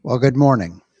Well, good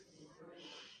morning.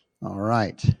 All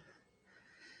right.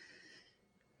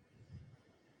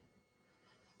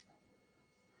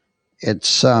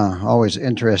 It's always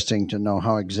interesting to know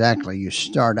how exactly you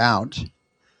start out.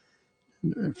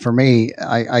 For me,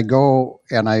 I go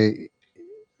and I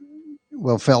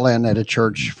will fill in at a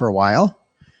church for a while,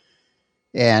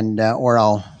 and or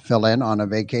I'll fill in on a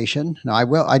vacation. Now,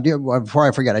 I do. Before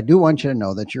I forget, I do want you to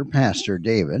know that your pastor,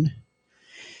 David,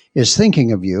 is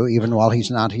thinking of you even while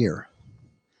he's not here.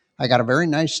 I got a very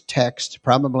nice text,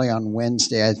 probably on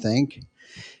Wednesday, I think.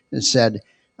 It said,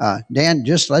 Dan,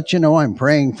 just let you know I'm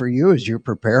praying for you as you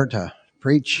prepare to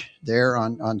preach there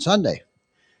on Sunday.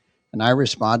 And I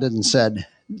responded and said,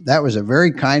 that was a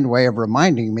very kind way of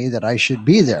reminding me that I should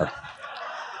be there.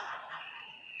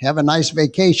 Have a nice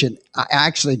vacation. I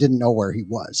actually didn't know where he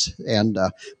was.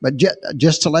 But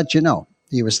just to let you know,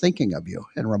 he was thinking of you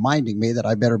and reminding me that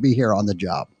I better be here on the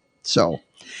job. So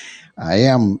I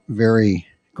am very,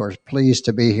 of course, pleased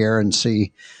to be here and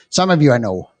see some of you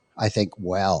I think,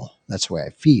 well, that's the way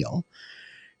I feel.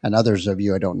 And others of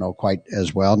you I don't know quite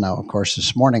as well. Now, of course,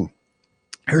 this morning,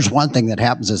 here's one thing that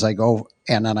happens as I go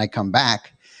and then I come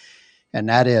back. And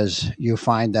that is you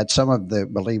find that some of the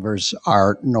believers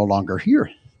are no longer here,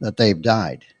 that they've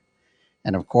died.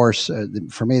 And of course,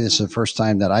 for me, this is the first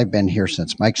time that I've been here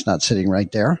since Mike's not sitting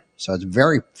right there. So it's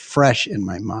very fresh in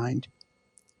my mind.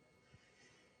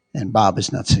 And Bob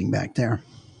is not sitting back there.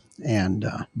 And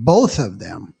both of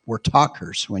them were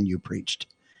talkers when you preached.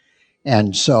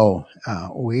 And so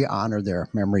we honor their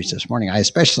memories this morning. I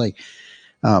especially,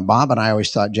 Bob and I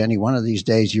always thought, Jenny, one of these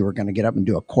days you were going to get up and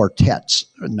do a quartet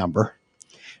number,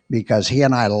 because he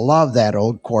and I love that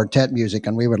old quartet music.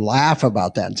 And we would laugh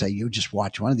about that and say, you just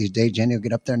watch, one of these days, Jenny will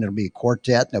get up there and it'll be a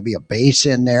quartet. And there'll be a bass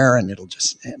in there and it'll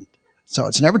just end. So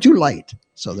it's never too late.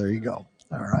 So there you go.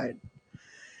 All right.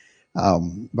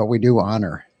 But we do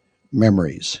honor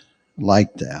memories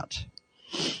like that.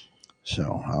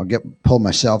 So I'll pull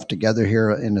myself together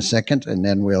here in a second, and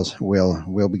then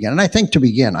we'll begin. And I think to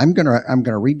begin, I'm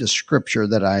gonna read the scripture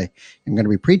that I am going to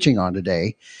be preaching on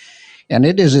today, and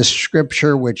it is a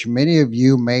scripture which many of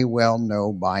you may well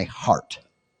know by heart.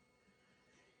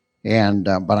 And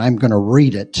but I'm going to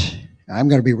read it. I'm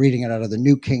going to be reading it out of the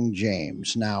New King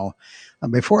James. Now,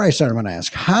 before I start, I'm going to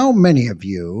ask, how many of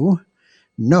you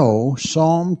know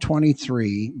Psalm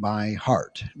 23 by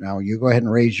heart? Now, you go ahead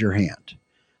and raise your hand.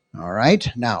 All right.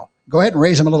 Now, go ahead and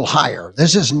raise them a little higher.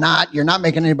 This is not, you're not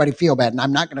making anybody feel bad, and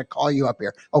I'm not going to call you up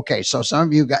here. Okay, so some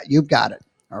of you've got it.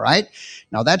 All right.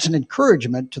 Now, that's an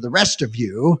encouragement to the rest of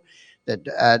you that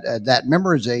that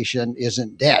memorization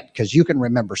isn't dead, because you can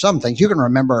remember some things. You can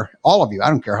remember, all of you, I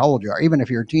don't care how old you are, even if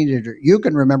you're a teenager, you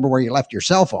can remember where you left your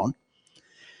cell phone.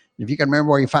 If you can remember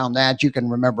where you found that, you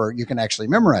can actually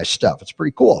memorize stuff. It's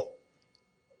pretty cool.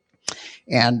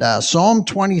 And Psalm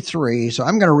 23, so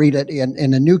I'm going to read it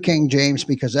in the New King James,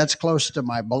 because that's close to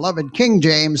my beloved King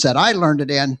James that I learned it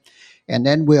in, and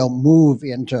then we'll move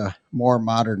into more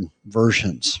modern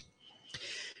versions.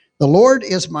 The Lord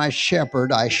is my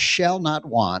shepherd, I shall not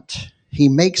want. He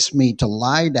makes me to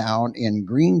lie down in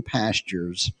green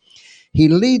pastures. He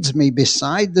leads me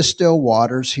beside the still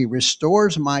waters. He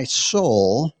restores my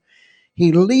soul.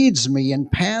 He leads me in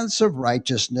paths of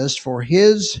righteousness for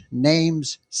his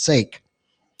name's sake.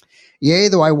 Yea,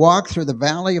 though I walk through the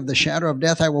valley of the shadow of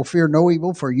death, I will fear no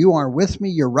evil, for you are with me.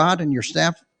 Your rod and your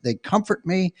staff, they comfort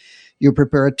me. You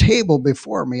prepare a table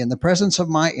before me in the presence of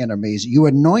my enemies. You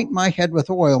anoint my head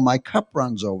with oil. My cup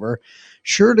runs over.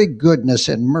 Surely goodness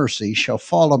and mercy shall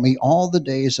follow me all the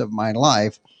days of my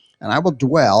life, and I will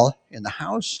dwell in the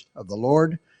house of the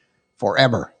Lord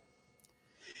forever.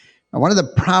 Now, one of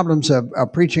the problems of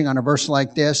preaching on a verse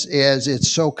like this is it's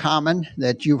so common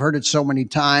that you've heard it so many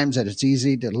times that it's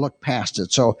easy to look past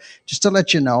it. So just to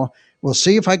let you know, we'll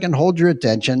see if I can hold your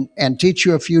attention and teach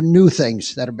you a few new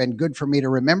things that have been good for me to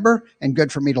remember and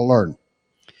good for me to learn.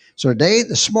 So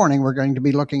this morning, we're going to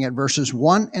be looking at verses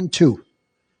 1 and 2.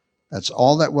 That's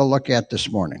all that we'll look at this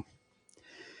morning.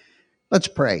 Let's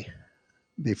pray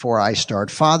before I start.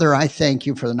 Father, I thank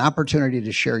you for an opportunity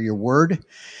to share your word.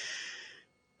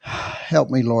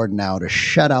 Help me, Lord, now to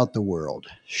shut out the world,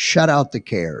 shut out the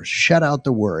cares, shut out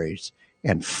the worries,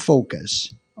 and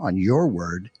focus on your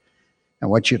word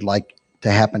and what you'd like to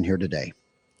happen here today.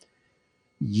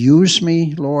 Use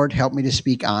me, Lord. Help me to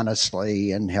speak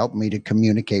honestly and help me to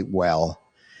communicate well.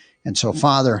 And so,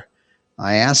 Father,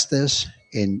 I ask this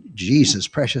in Jesus'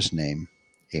 precious name.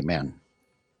 Amen.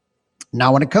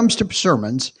 Now, when it comes to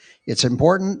sermons, it's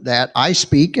important that I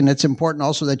speak, and it's important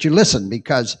also that you listen,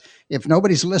 because if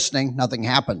nobody's listening, nothing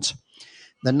happens.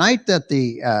 The night that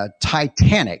the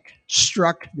Titanic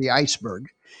struck the iceberg,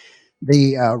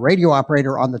 The radio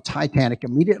operator on the Titanic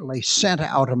immediately sent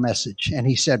out a message, and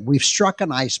he said, "We've struck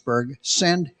an iceberg.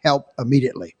 Send help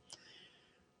immediately."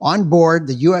 On board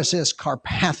the USS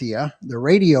Carpathia, the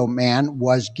radio man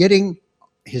was getting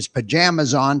his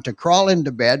pajamas on to crawl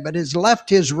into bed, but has left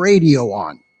his radio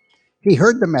on. He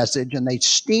heard the message, and they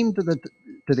steamed to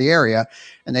the area,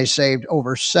 and they saved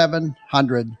over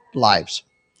 700 lives.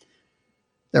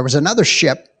 There was another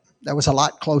ship that was a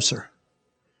lot closer.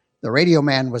 The radio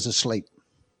man was asleep.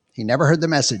 He never heard the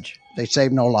message. They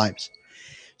saved no lives.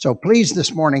 So please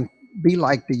this morning, be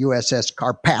like the USS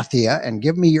Carpathia and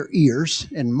give me your ears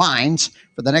and minds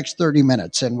for the next 30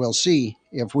 minutes, and we'll see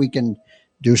if we can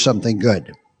do something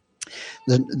good.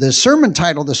 The sermon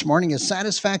title this morning is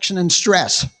Satisfaction and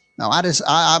Stress. Now,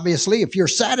 obviously, if you're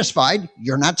satisfied,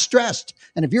 you're not stressed.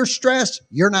 And if you're stressed,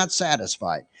 you're not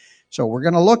satisfied. So we're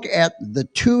going to look at the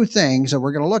two things, and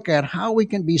we're going to look at how we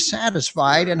can be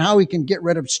satisfied and how we can get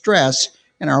rid of stress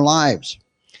in our lives.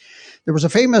 There was a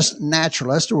famous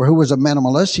naturalist who was a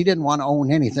minimalist. He didn't want to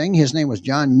own anything. His name was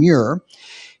John Muir.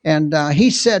 And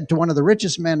he said to one of the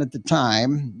richest men at the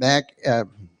time, back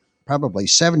probably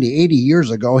 70, 80 years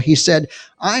ago, he said,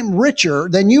 "I'm richer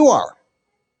than you are."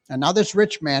 And now this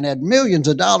rich man had millions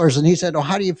of dollars, and he said, "Oh,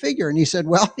 how do you figure?" And he said,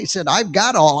 "Well," he said, "I've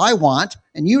got all I want,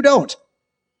 and you don't."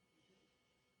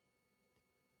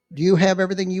 Do you have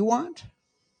everything you want?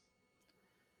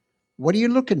 What are you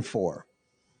looking for?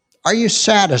 Are you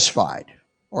satisfied?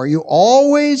 Or are you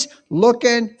always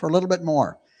looking for a little bit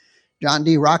more? John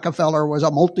D. Rockefeller was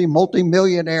a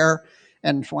multi-millionaire.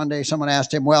 And one day someone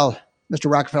asked him, "Well, Mr.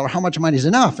 Rockefeller, how much money is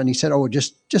enough?" And he said, "Oh,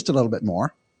 just a little bit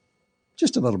more.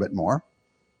 Just a little bit more."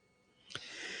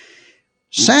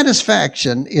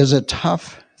 Satisfaction is a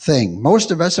tough thing.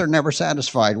 Most of us are never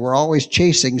satisfied. We're always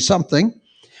chasing something.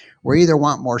 We either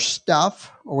want more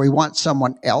stuff, or we want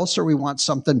someone else, or we want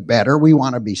something better. We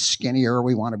want to be skinnier,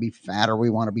 we want to be fatter, we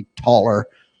want to be taller.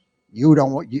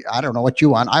 I don't know what you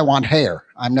want. I want hair.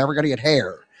 I'm never going to get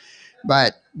hair.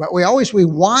 But we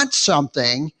want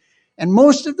something, and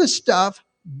most of the stuff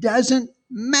doesn't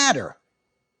matter.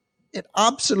 It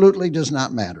absolutely does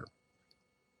not matter.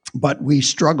 But we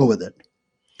struggle with it.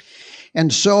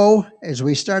 And so, as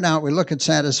we start out, we look at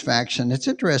satisfaction. It's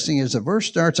interesting, as the verse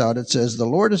starts out, it says, "The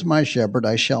Lord is my shepherd,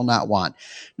 I shall not want."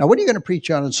 Now, what are you going to preach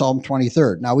on in Psalm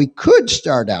 23? Now, we could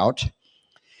start out,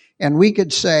 and we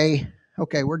could say,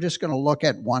 okay, we're just going to look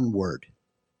at one word.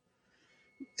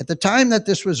 At the time that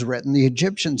this was written, the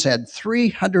Egyptians had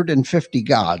 350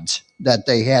 gods that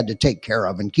they had to take care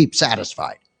of and keep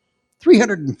satisfied.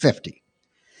 350.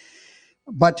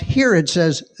 But here it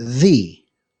says, "The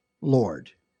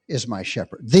Lord is my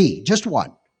shepherd." The, just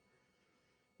one.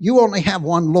 You only have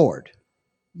one Lord.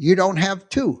 You don't have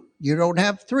two. You don't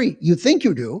have three. You think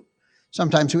you do.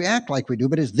 Sometimes we act like we do,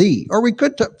 but it's the. Or we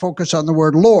could focus on the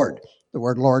word Lord. The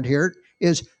word Lord here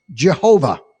is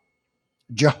Jehovah.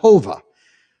 Jehovah,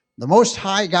 the Most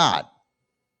High God,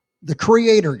 the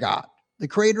Creator God, the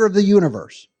Creator of the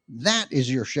universe. That is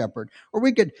your shepherd. Or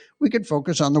we could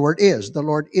focus on the word is. The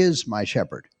Lord is my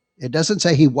shepherd. It doesn't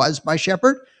say He was my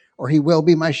shepherd, or He will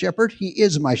be my shepherd. He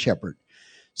is my shepherd.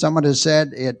 Someone has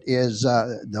said it is,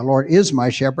 the Lord is my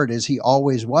shepherd, as He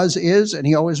always was, is, and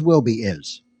He always will be,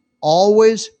 is.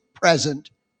 Always present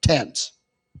tense.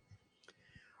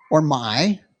 Or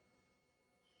my.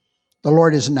 The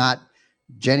Lord is not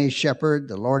Jenny's shepherd.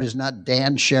 The Lord is not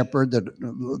Dan's shepherd.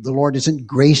 The Lord isn't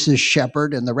Grace's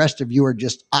shepherd, and the rest of you are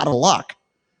just out of luck.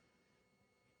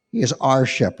 He is our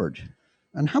shepherd.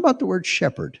 And how about the word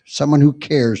shepherd? Someone who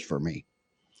cares for me.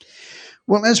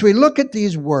 Well, as we look at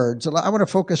these words, I want to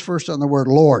focus first on the word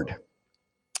Lord.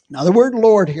 Now, the word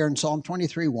Lord here in Psalm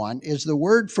 23:1 is the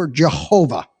word for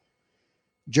Jehovah.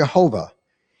 Jehovah.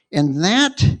 And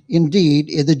that,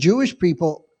 indeed, the Jewish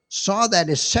people saw that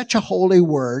as such a holy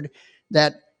word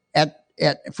that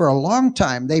for a long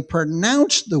time, they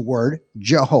pronounced the word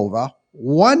Jehovah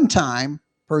one time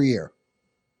per year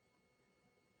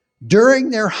during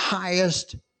their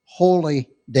highest holy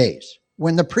days.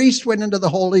 When the priest went into the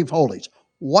Holy of Holies,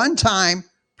 one time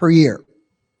per year.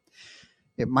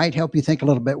 It might help you think a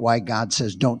little bit why God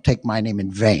says, "Don't take my name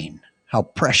in vain," how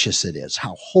precious it is,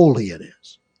 how holy it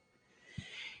is.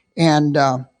 And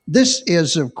this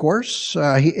is, of course,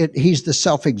 He's the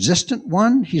self-existent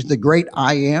one. He's the great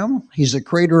I am. He's the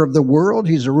creator of the world.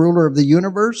 He's the ruler of the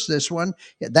universe. This one,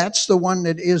 that's the one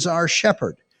that is our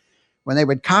shepherd. When they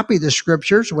would copy the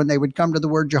scriptures, when they would come to the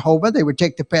word Jehovah, they would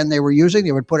take the pen they were using,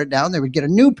 they would put it down, they would get a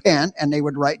new pen, and they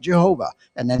would write Jehovah.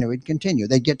 And then it would continue.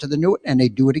 They'd get to the new one, and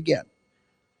they'd do it again.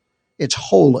 It's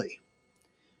holy.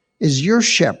 Is your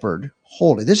shepherd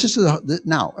holy? This is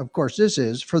now, of course, this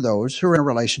is for those who are in a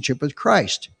relationship with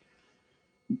Christ.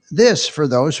 This for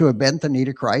those who have bent the knee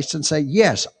to Christ and say,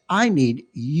 yes, I need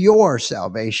your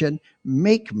salvation.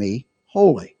 Make me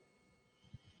holy.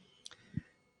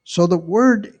 So the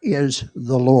word is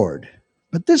the Lord,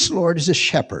 but this Lord is a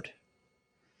shepherd.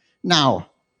 Now,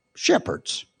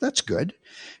 shepherds, that's good.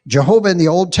 Jehovah in the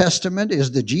Old Testament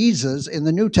is the Jesus in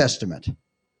the New Testament.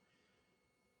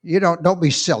 You don't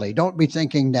be silly. Don't be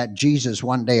thinking that Jesus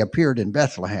one day appeared in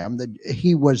Bethlehem, that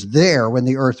he was there when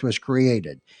the earth was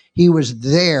created. He was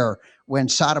there when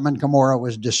Sodom and Gomorrah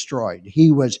was destroyed.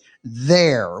 He was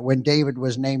there when David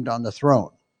was named on the throne.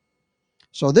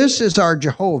 So this is our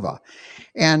Jehovah.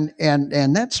 And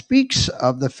that speaks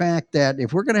of the fact that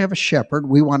if we're going to have a shepherd,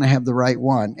 we want to have the right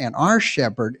one. And our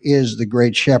shepherd is the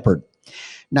great shepherd.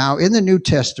 Now, in the New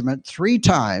Testament, 3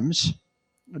 times,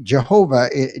 Jehovah,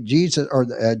 Jesus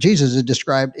is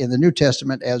described in the New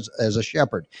Testament as a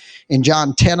shepherd. In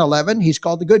John 10:11, he's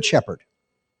called the good shepherd.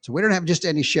 So we don't have just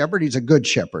any shepherd, he's a good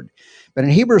shepherd. But in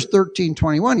Hebrews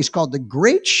 13:21, he's called the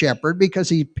great shepherd because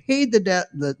he paid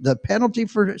the penalty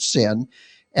for sin.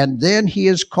 And then he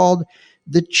is called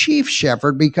the chief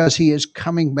shepherd because he is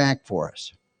coming back for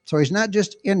us. So he's not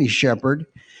just any shepherd,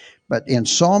 but in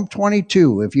Psalm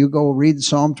 22, if you go read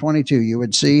Psalm 22, you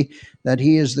would see that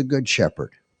he is the good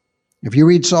shepherd. If you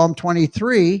read Psalm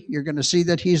 23, you're going to see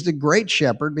that he's the great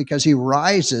shepherd because he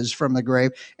rises from the grave.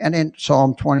 And in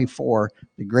Psalm 24,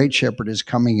 the great shepherd is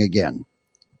coming again.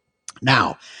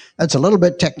 Now, that's a little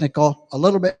bit technical, a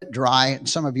little bit dry, and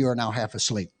some of you are now half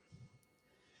asleep.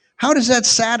 How does that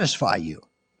satisfy you?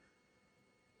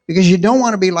 Because you don't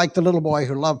want to be like the little boy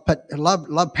who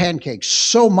loved pancakes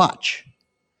so much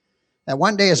that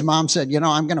one day his mom said,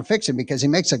 I'm going to fix him because he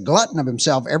makes a glutton of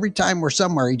himself. Every time we're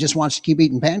somewhere, he just wants to keep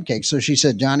eating pancakes. So she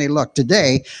said, Johnny, look,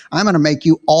 today I'm going to make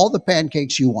you all the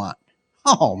pancakes you want.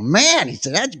 Oh, man, he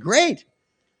said, that's great.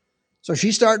 So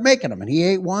she started making them, and he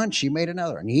ate one, she made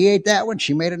another, and he ate that one,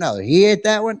 she made another. He ate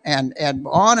that one, and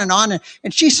on and on.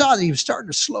 And she saw that he was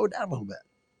starting to slow down a little bit.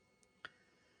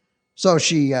 So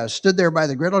she stood there by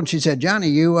the griddle, and she said, Johnny,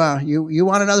 you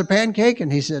want another pancake?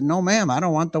 And he said, no, ma'am, I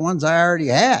don't want the ones I already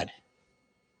had.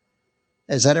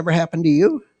 Has that ever happened to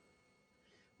you?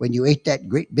 When you ate that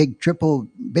great big triple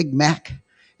Big Mac,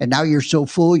 and now you're so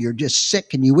full, you're just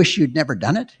sick, and you wish you'd never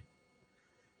done it?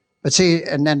 But see,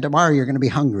 and then tomorrow you're going to be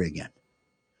hungry again.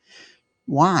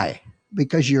 Why?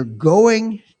 Because you're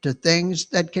going to things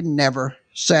that can never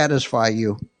satisfy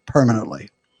you permanently.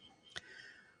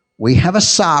 We have a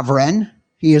sovereign.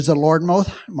 He is the Lord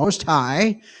most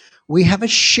high. We have a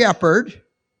shepherd,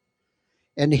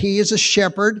 and he is a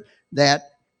shepherd that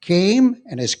came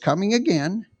and is coming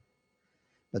again.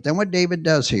 But then what David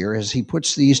does here is he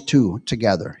puts these two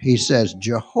together. He says,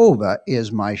 Jehovah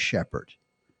is my shepherd.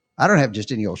 I don't have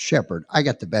just any old shepherd. I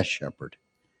got the best shepherd.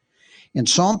 In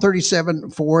Psalm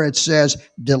 37:4, it says,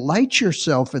 delight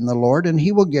yourself in the Lord, and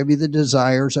he will give you the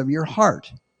desires of your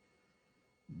heart.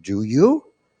 Do you?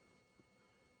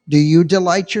 Do you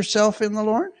delight yourself in the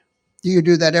Lord? Do you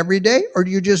do that every day, or do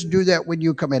you just do that when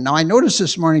you come in? Now, I noticed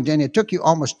this morning, Danny, it took you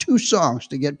almost 2 songs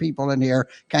to get people in here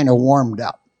kind of warmed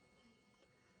up.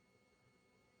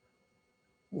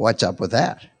 What's up with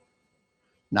that?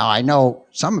 Now, I know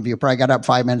some of you probably got up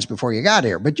 5 minutes before you got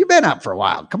here, but you've been up for a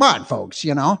while. Come on, folks,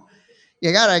 You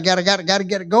gotta get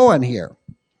it going here.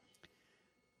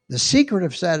 The secret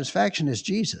of satisfaction is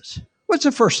Jesus. What's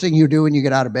the first thing you do when you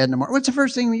get out of bed in the morning? What's the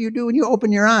first thing you do when you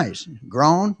open your eyes?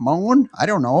 Groan, moan? I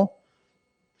don't know.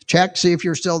 Check, see if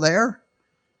you're still there.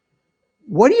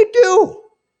 What do you do?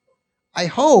 I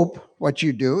hope what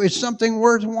you do is something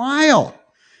worthwhile.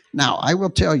 Now, I will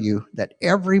tell you that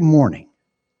every morning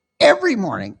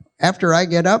after I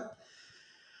get up,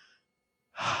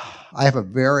 I have a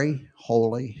very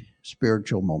holy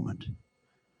spiritual moment.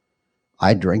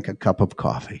 I drink a cup of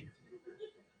coffee.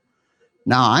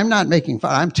 Now, I'm not making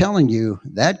fun. I'm telling you,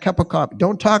 that cup of coffee,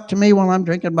 don't talk to me while I'm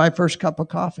drinking my first cup of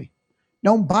coffee.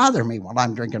 Don't bother me while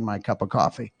I'm drinking my cup of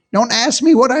coffee. Don't ask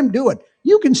me what I'm doing.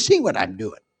 You can see what I'm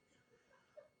doing.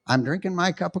 I'm drinking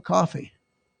my cup of coffee.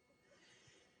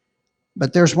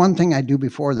 But there's one thing I do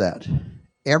before that.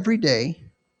 Every day,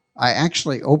 I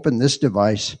actually open this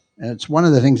device, and it's one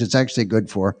of the things it's actually good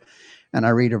for, and I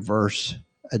read a verse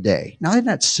a day. Now, isn't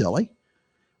that silly?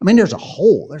 I mean, there's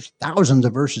thousands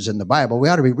of verses in the Bible. We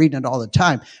ought to be reading it all the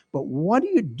time. But what do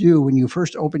you do when you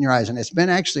first open your eyes? And it's been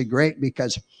actually great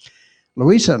because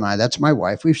Louisa and I, that's my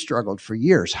wife, we've struggled for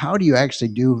years. How do you actually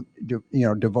do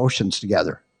devotions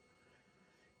together?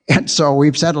 And so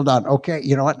we've settled on, okay,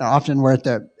 you know what? Often we're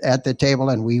at the table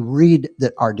and we read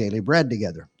our daily bread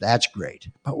together. That's great.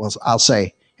 But I'll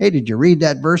say, hey, did you read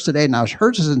that verse today? Now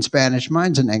hers is in Spanish,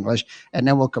 mine's in English, and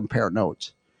then we'll compare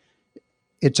notes.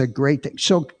 It's a great thing.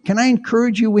 So can I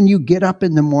encourage you when you get up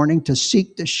in the morning to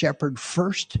seek the shepherd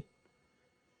first?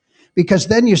 Because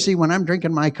then you see, when I'm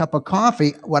drinking my cup of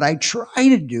coffee, what I try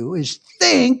to do is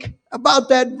think about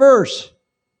that verse.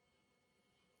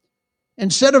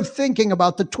 Instead of thinking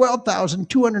about the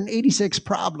 12,286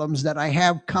 problems that I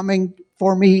have coming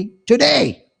for me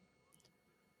today.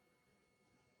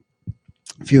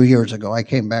 A few years ago, I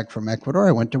came back from Ecuador.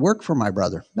 I went to work for my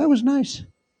brother. That was nice.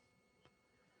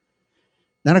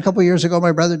 Then a couple of years ago,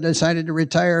 my brother decided to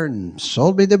retire and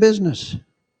sold me the business.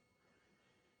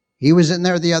 He was in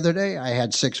there the other day. I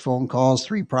had 6 phone calls,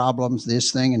 3 problems,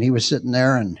 this thing, and he was sitting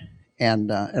there, and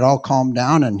it all calmed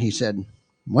down, and he said,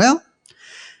 well,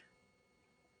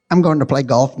 I'm going to play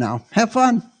golf now. Have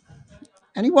fun.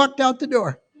 And he walked out the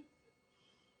door.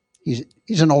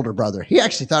 He's an older brother. He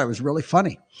actually thought it was really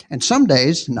funny. And some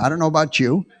days, and I don't know about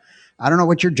you, I don't know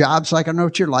what your job's like, I don't know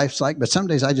what your life's like, but some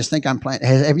days I just think I'm playing.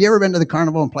 Have you ever been to the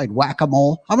carnival and played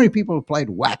whack-a-mole? How many people have played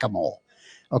whack-a-mole?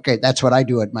 Okay, that's what I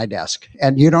do at my desk.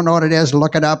 And you don't know what it is?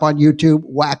 Look it up on YouTube,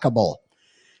 whack-a-mole.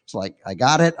 It's like, I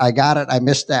got it, I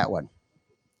missed that one.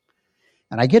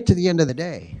 And I get to the end of the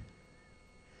day,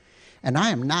 and I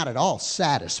am not at all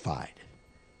satisfied.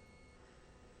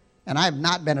 And I have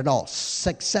not been at all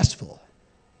successful.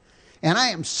 And I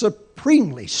am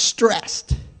supremely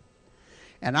stressed.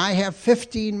 And I have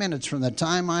 15 minutes from the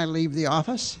time I leave the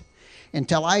office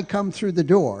until I come through the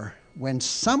door when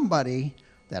somebody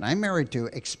that I'm married to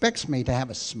expects me to have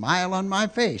a smile on my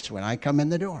face when I come in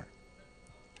the door.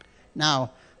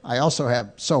 Now, I also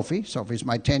have Sophie. Sophie's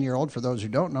my 10-year-old. For those who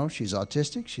don't know, she's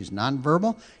autistic. She's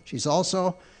nonverbal. She's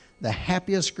also the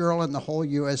happiest girl in the whole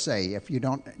USA. If you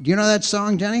don't, do you know that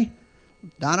song, Jenny?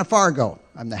 Donna Fargo.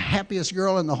 I'm the happiest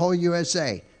girl in the whole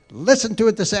USA. Listen to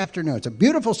it this afternoon. It's a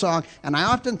beautiful song, and I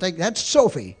often think that's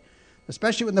Sophie,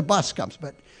 especially when the bus comes.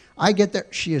 But I get there.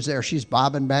 She is there. She's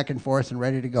bobbing back and forth and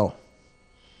ready to go.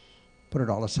 Put it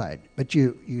all aside. But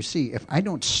you see, if I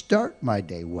don't start my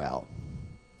day well,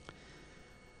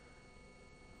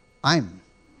 I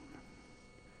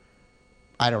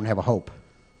don't have a hope.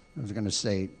 I was going to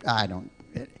say, I don't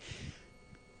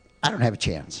have a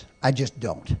chance. I just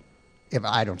don't if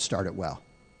I don't start it well.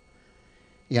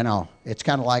 You know, it's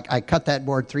kind of like I cut that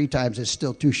board 3 times. It's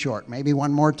still too short. Maybe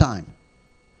one more time.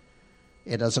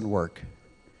 It doesn't work.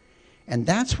 And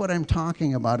that's what I'm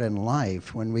talking about in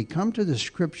life. When we come to the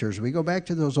scriptures, we go back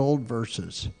to those old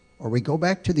verses, or we go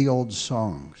back to the old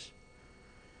songs.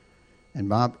 And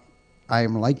Bob, I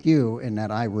am like you in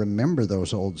that I remember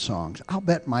those old songs. I'll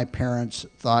bet my parents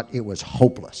thought it was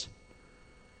hopeless.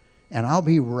 And I'll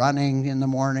be running in the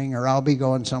morning, or I'll be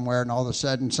going somewhere, and all of a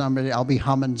sudden I'll be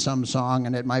humming some song,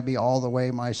 and it might be all the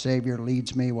way my Savior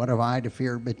leads me. What have I to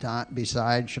fear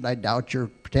beside? Should I doubt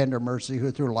your tender mercy, who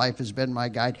through life has been my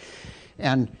guide?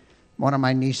 And one of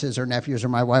my nieces or nephews or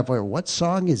my wife will go, what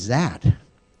song is that? Well,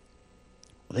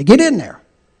 they get in there,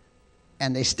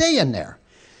 and they stay in there.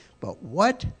 But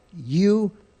what you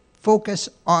focus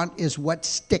on is what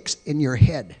sticks in your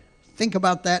head. Think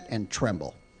about that and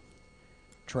tremble.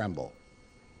 Tremble.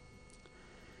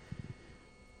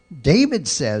 David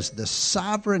says, the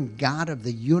sovereign God of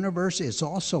the universe is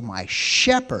also my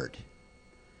shepherd.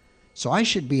 So I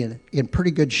should be in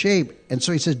pretty good shape. And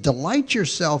so he says, delight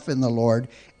yourself in the Lord,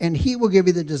 and he will give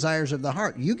you the desires of the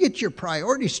heart. You get your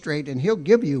priorities straight, and he'll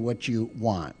give you what you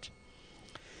want.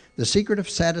 The secret of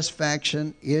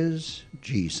satisfaction is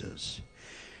Jesus.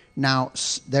 Now,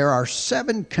 there are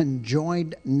 7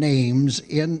 conjoined names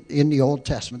in the Old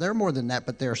Testament. There are more than that,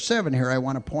 but there are 7 here I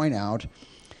want to point out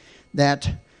that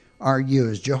are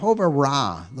used. Jehovah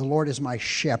Ra, the Lord is my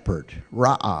shepherd.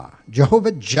 Ra'ah.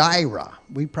 Jehovah Jireh,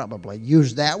 we probably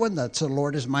use that one. That's the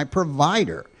Lord is my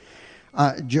provider.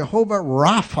 Jehovah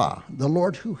Rapha, the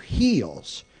Lord who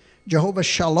heals. Jehovah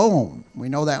Shalom, we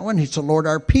know that one. He's the Lord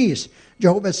our peace.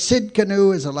 Jehovah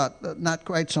Sidkenu is a lot not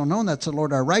quite so known. That's the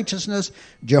Lord our righteousness.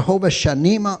 Jehovah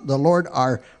Shanima, the Lord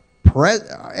our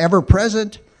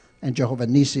ever-present. And Jehovah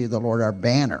Nisi, the Lord our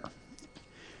banner.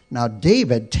 Now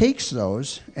David takes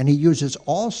those and he uses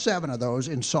all 7 of those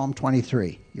in Psalm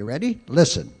 23. You ready?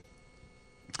 Listen.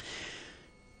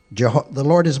 The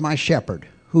Lord is my shepherd.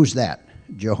 Who's that?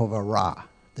 Jehovah Ra,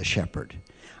 the shepherd.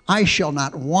 I shall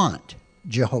not want.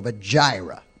 Jehovah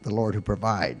Jireh, the Lord who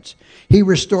provides. He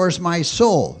restores my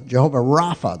soul. Jehovah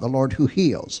Rapha, the Lord who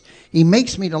heals. He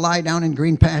makes me to lie down in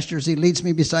green pastures. He leads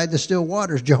me beside the still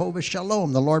waters. Jehovah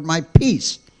Shalom, the Lord my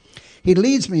peace. He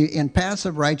leads me in paths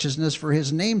of righteousness for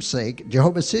his name's sake.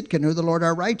 Jehovah Sidkenu, the Lord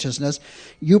our righteousness.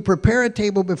 You prepare a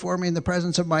table before me in the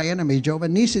presence of my enemies. Jehovah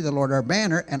Nisi, the Lord our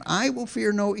banner. And I will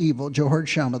fear no evil. Jehovah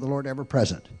Shammah, the Lord ever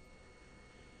present.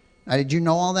 Now, did you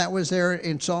know all that was there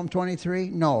in Psalm 23?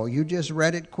 No, you just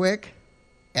read it quick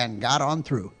and got on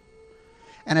through.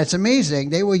 And it's amazing.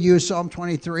 They will use Psalm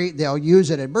 23. They'll use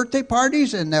it at birthday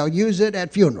parties, and they'll use it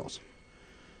at funerals.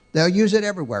 They'll use it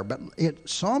everywhere. But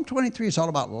Psalm 23 is all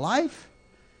about life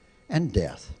and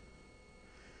death.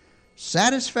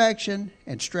 Satisfaction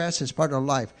and stress is part of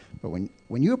life. But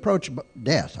when you approach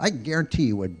death, I guarantee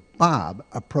you when Bob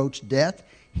approached death,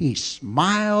 he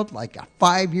smiled like a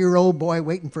 5-year-old boy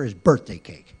waiting for his birthday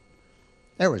cake.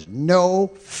 There was no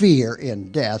fear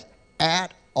in death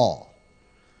at all,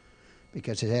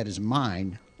 because he had his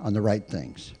mind on the right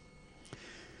things.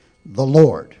 The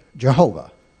Lord,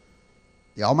 Jehovah,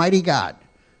 the Almighty God,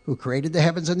 who created the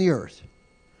heavens and the earth,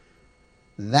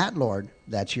 that Lord,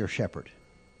 that's your shepherd.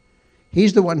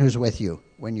 He's the one who's with you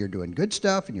when you're doing good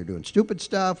stuff and you're doing stupid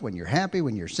stuff, when you're happy,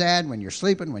 when you're sad, when you're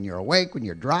sleeping, when you're awake, when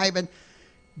you're driving.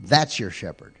 That's your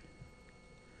shepherd.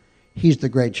 He's the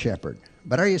great shepherd.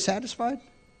 But are you satisfied?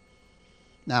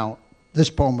 Now, this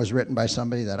poem was written by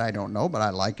somebody that I don't know, but I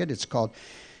like it. It's called,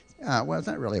 well, it's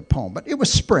not really a poem, but it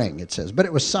was spring, it says. But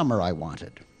it was summer I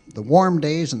wanted. The warm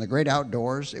days and the great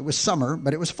outdoors. It was summer,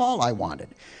 but it was fall I wanted.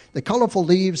 The colorful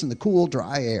leaves and the cool,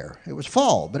 dry air. It was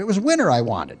fall, but it was winter I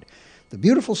wanted. The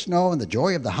beautiful snow and the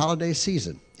joy of the holiday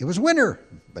season. It was winter,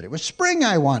 but it was spring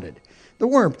I wanted. The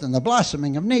warmth and the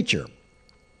blossoming of nature.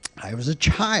 I was a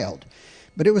child,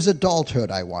 but it was adulthood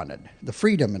I wanted. The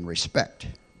freedom and respect.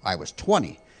 I was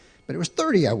 20. But it was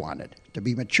 30 I wanted, to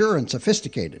be mature and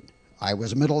sophisticated. I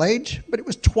was middle age, but it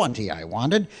was 20 I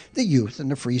wanted, the youth and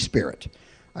the free spirit.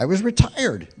 I was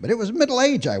retired, but it was middle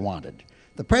age I wanted,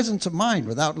 the presence of mind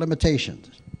without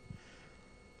limitations.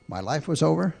 My life was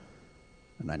over,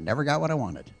 and I never got what I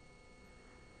wanted.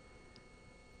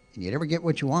 And you never get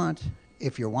what you want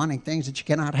if you're wanting things that you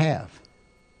cannot have.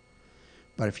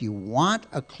 But if you want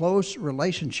a close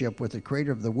relationship with the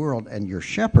creator of the world and your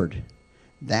shepherd,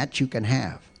 that you can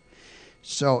have.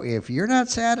 So if you're not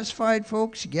satisfied,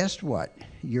 folks, guess what?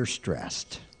 You're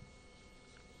stressed.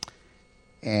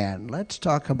 And let's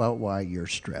talk about why you're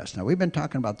stressed. Now, we've been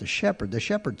talking about the shepherd. The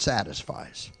shepherd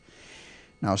satisfies.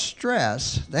 Now,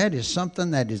 stress, that is something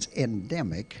that is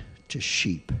endemic to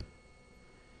sheep.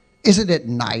 Isn't it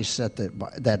nice that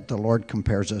the Lord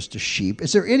compares us to sheep?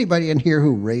 Is there anybody in here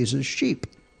who raises sheep?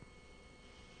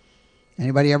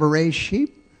 Anybody ever raise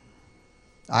sheep?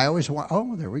 I always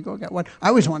there we go, got one. I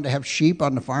always wanted to have sheep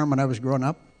on the farm when I was growing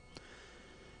up.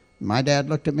 My dad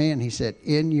looked at me and he said,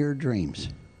 in your dreams.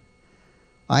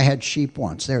 I had sheep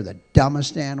once. They're the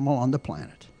dumbest animal on the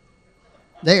planet.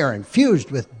 They are infused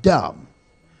with dumb.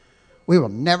 We will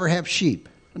never have sheep.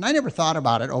 And I never thought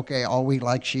about it. Okay, all we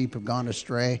like sheep have gone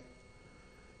astray.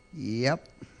 Yep.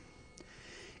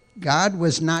 God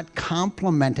was not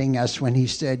complimenting us when he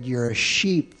said, you're a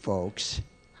sheep, folks.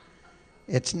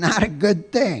 It's not a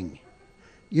good thing.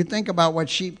 You think about what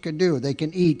sheep can do. They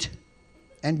can eat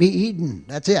and be eaten.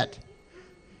 That's it.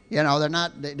 You know,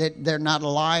 they're not a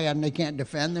lion. They can't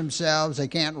defend themselves. They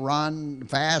can't run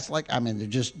fast. They're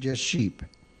just sheep.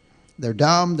 They're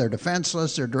dumb. They're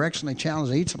defenseless. They're directionally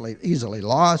challenged, easily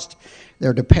lost.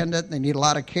 They're dependent. They need a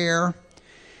lot of care.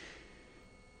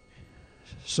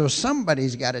 So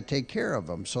somebody's got to take care of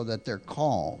them so that they're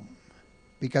calm.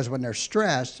 Because when they're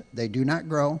stressed, they do not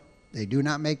grow. They do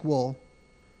not make wool,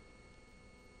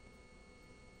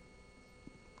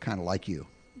 kind of like you,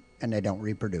 and they don't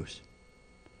reproduce.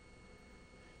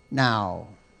 Now,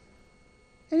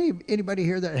 anybody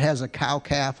here that has a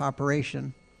cow-calf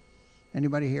operation?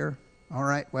 Anybody here? All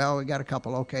right, well, we got a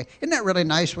couple, okay. Isn't that really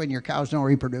nice when your cows don't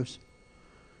reproduce?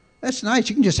 That's nice.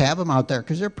 You can just have them out there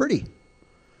because they're pretty.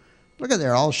 Look at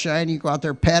they're all shiny. You go out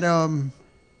there, pet them.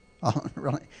 Oh,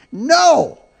 really?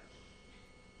 No!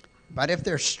 But if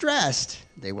they're stressed,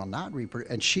 they will not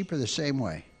reproduce. And sheep are the same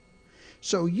way.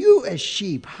 So you as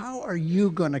sheep, how are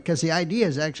you going to, because the idea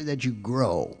is actually that you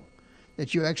grow,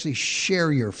 that you actually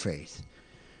share your faith.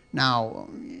 Now,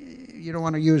 you don't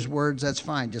want to use words, that's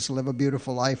fine. Just live a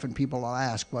beautiful life and people will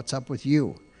ask, what's up with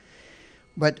you?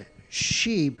 But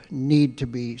sheep need to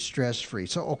be stress-free.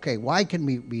 So, okay, why can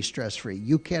we be stress-free?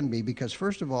 You can be because,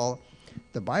 first of all,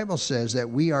 the Bible says that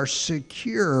we are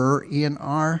secure in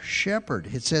our shepherd.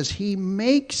 It says, he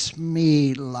makes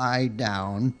me lie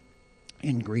down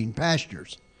in green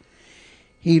pastures.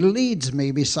 He leads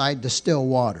me beside the still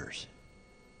waters.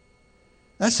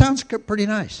 That sounds pretty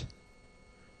nice,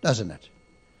 doesn't it?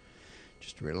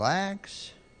 Just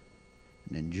relax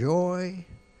and enjoy.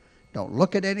 Don't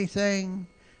look at anything.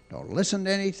 Don't listen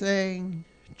to anything.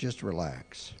 Just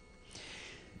relax.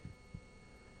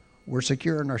 We're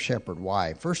secure in our shepherd.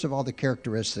 Why? First of all, the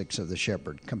characteristics of the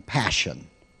shepherd. Compassion.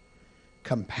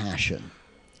 Compassion.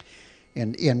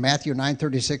 In Matthew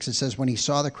 9:36, it says, when he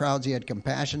saw the crowds, he had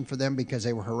compassion for them because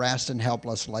they were harassed and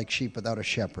helpless like sheep without a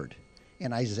shepherd.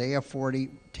 In Isaiah 40,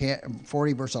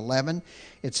 verse 11,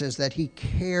 it says that he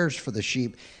cares for the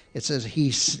sheep. It says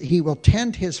he will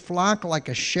tend his flock like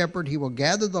a shepherd. He will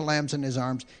gather the lambs in his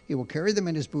arms. He will carry them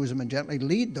in his bosom and gently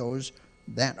lead those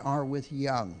that are with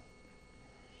young.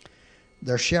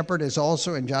 Their shepherd is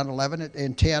also in John 11,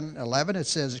 in 10:11, it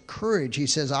says courage. He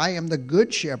says, I am the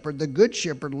good shepherd. The good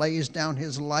shepherd lays down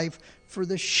his life for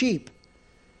the sheep.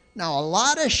 Now, a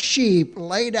lot of sheep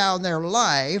lay down their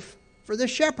life for the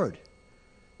shepherd.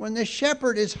 When the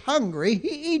shepherd is hungry,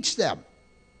 he eats them.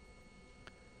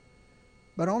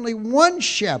 But only one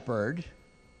shepherd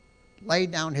laid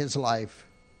down his life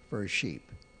for his sheep.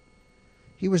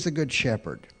 He was the good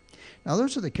shepherd. Now,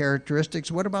 those are the characteristics.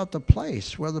 What about the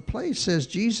place? Well, the place says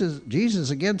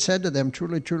Jesus again said to them,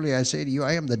 truly, truly, I say to you,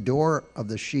 I am the door of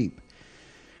the sheep.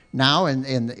 Now,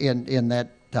 in that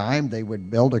time, they would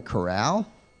build a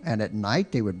corral, and at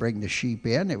night they would bring the sheep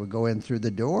in. It would go in through the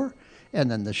door,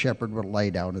 and then the shepherd would lay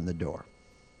down in the door.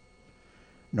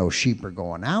 No sheep are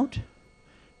going out.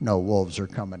 No wolves are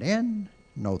coming in.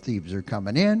 No thieves are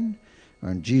coming in.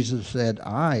 And Jesus said,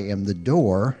 I am the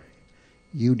door.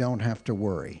 You don't have to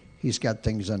worry. He's got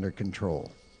things under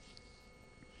control.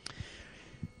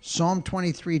 Psalm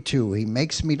 23:2, he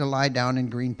makes me to lie down in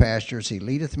green pastures. He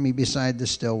leadeth me beside the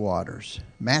still waters.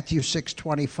 Matthew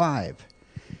 6:25,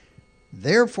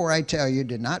 therefore I tell you,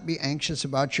 do not be anxious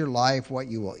about your life, what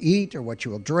you will eat or what you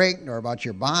will drink, nor about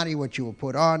your body, what you will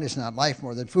put on. Is not life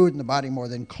more than food, and the body more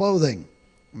than clothing?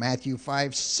 Matthew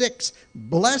 5:6,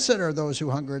 blessed are those who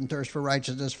hunger and thirst for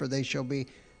righteousness, for they shall be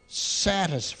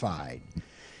satisfied.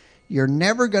 You're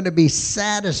never going to be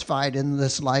satisfied in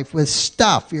this life with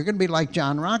stuff. You're going to be like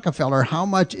John Rockefeller. How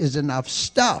much is enough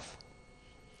stuff?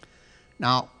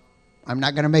 Now, I'm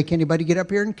not going to make anybody get up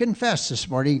here and confess this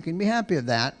morning. You can be happy with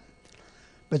that.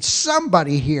 But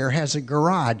somebody here has a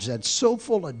garage that's so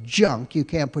full of junk you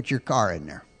can't put your car in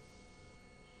there.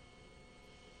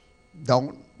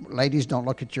 Ladies, don't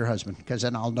look at your husband, because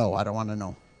then I'll know. I don't want to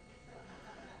know.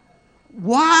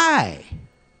 Why?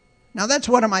 Now, that's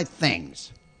one of my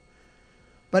things.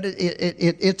 But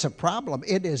it's a problem.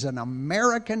 It is an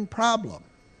American problem.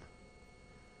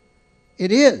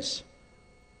 It is.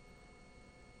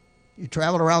 You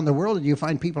travel around the world and you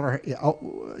find people are,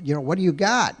 what do you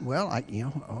got? Well,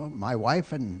 my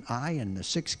wife and I and the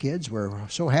 6 kids, we're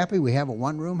so happy we have a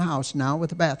one-room house now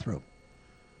with a bathroom.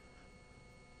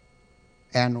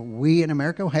 And we in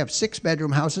America have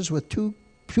 6-bedroom houses with two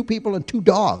people and 2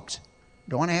 dogs.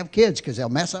 Don't want to have kids because they'll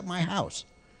mess up my house.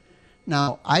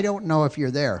 Now, I don't know if you're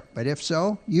there, but if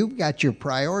so, you've got your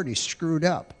priorities screwed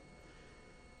up.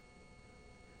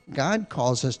 God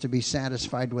calls us to be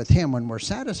satisfied with Him. When we're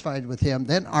satisfied with Him,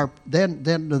 then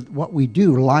what we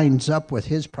do lines up with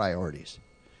His priorities.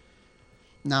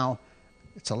 Now,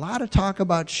 it's a lot of talk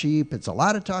about sheep. It's a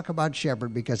lot of talk about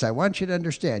shepherd, because I want you to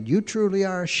understand, you truly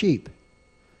are a sheep.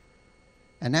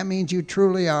 And that means you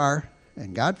truly are,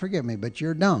 and God forgive me, but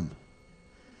you're dumb.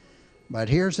 But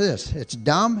here's this. It's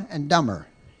Dumb and Dumber.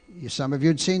 Some of you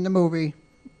had seen the movie,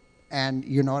 and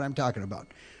you know what I'm talking about.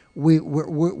 We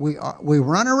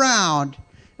run around,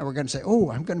 and we're going to say, oh,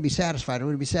 I'm going to be satisfied. I'm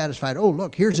going to be satisfied. Oh,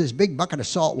 look, here's this big bucket of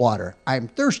salt water. I'm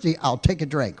thirsty. I'll take a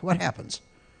drink. What happens?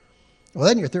 Well,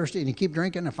 then you're thirsty, and you keep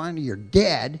drinking, and finally you're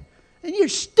dead, and you're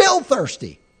still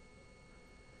thirsty.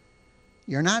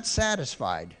 You're not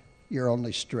satisfied. You're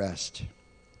only stressed.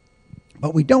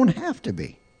 But we don't have to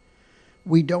be.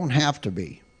 We don't have to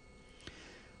be.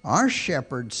 Our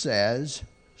shepherd says,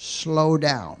 slow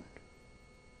down.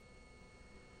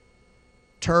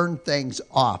 Turn things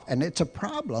off. And it's a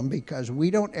problem because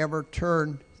we don't ever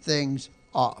turn things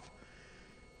off.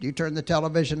 Do you turn the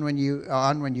television when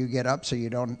you get up so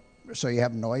you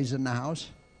have noise in the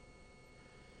house?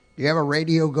 Do you have a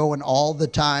radio going all the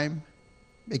time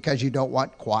because you don't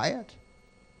want quiet?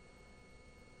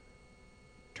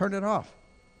 Turn it off.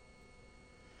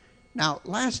 Now,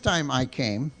 last time I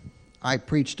came, I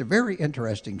preached a very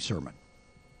interesting sermon.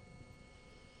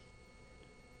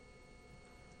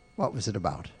 What was it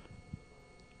about?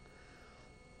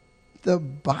 The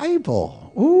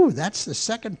Bible. Ooh, that's the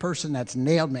second person that's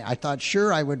nailed me. I thought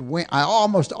sure I would win. I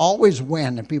almost always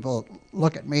win, and people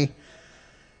look at me.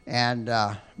 And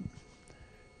a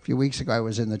few weeks ago, I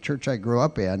was in the church I grew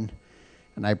up in,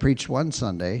 and I preached one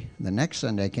Sunday. The next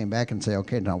Sunday, I came back and said,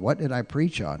 okay, now what did I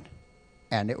preach on?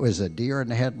 And it was a deer in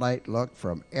the headlight look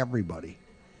from everybody.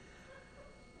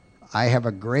 I have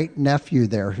a great nephew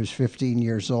there who's 15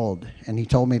 years old, and he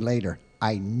told me later,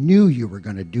 I knew you were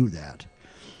going to do that.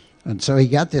 And so he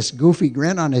got this goofy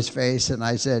grin on his face, and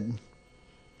I said,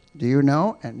 Do you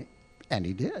know? And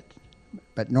he did.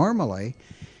 But normally,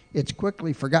 it's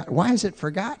quickly forgotten. Why is it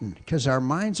forgotten? Because our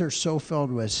minds are so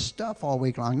filled with stuff all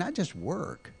week long, not just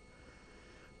work,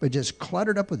 but just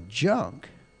cluttered up with junk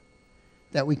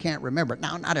that we can't remember.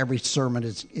 Now, not every sermon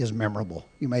is memorable.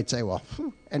 You might say, well,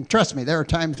 and trust me, there are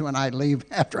times when I leave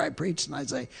after I preach and I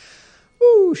say,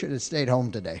 ooh, should have stayed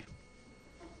home today.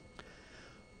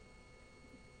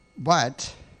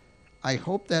 But I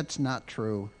hope that's not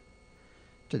true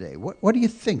today. What are you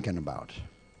thinking about?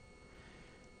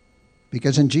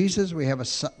 Because in Jesus we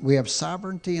have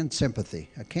sovereignty and sympathy,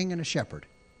 a king and a shepherd.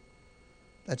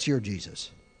 That's your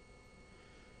Jesus.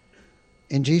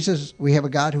 In Jesus we have a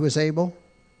God who is able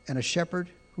and a shepherd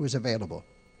who is available.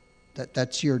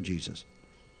 That's your Jesus.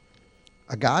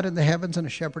 A God in the heavens and a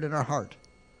shepherd in our heart.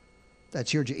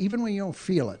 That's your Jesus, even when you don't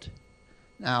feel it.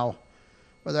 Now,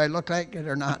 whether I look like it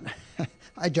or not,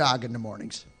 I jog in the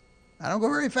mornings. I don't go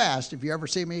very fast. If you ever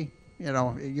see me,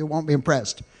 you won't be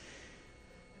impressed.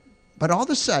 But all of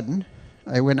a sudden,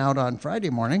 I went out on Friday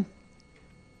morning,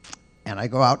 and I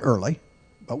go out early.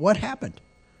 But what happened?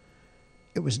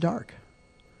 It was dark.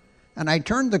 And I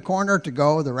turned the corner to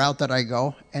go the route that I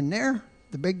go, and there,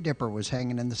 the Big Dipper was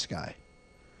hanging in the sky.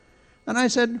 And I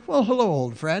said, well, hello,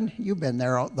 old friend. You've been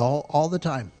there all the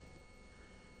time.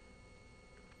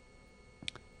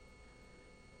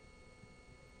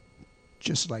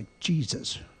 Just like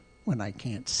Jesus when I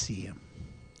can't see him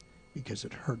because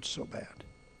it hurts so bad.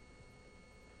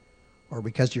 Or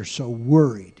because you're so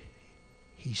worried,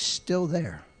 he's still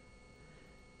there.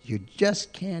 You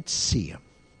just can't see him.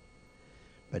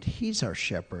 But he's our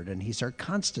shepherd, and he's our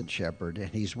constant shepherd,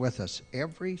 and he's with us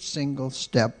every single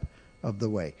step of the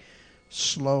way.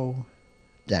 Slow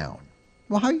down.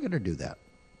 Well, how are you going to do that?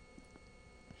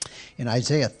 In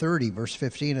Isaiah 30, verse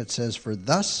 15, it says, for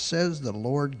thus says the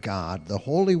Lord God, the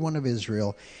Holy One of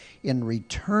Israel, in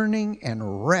returning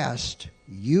and rest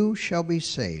you shall be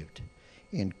saved.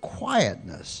 In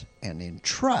quietness and in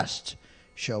trust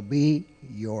shall be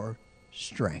your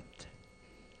strength.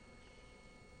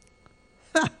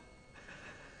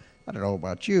 I don't know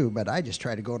about you, but I just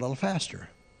try to go a little faster.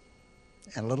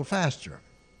 And a little faster.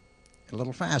 A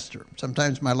little faster.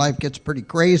 Sometimes my life gets pretty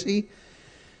crazy.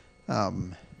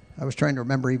 I was trying to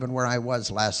remember even where I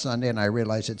was last Sunday, and I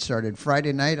realized it started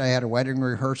Friday night. I had a wedding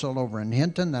rehearsal over in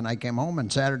Hinton. Then I came home,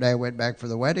 and Saturday I went back for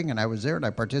the wedding, and I was there, and I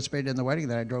participated in the wedding.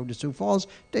 Then I drove to Sioux Falls,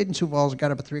 stayed in Sioux Falls,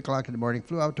 got up at 3 o'clock in the morning,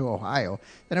 flew out to Ohio.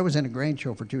 Then I was in a grain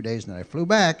show for 2 days, and then I flew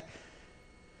back,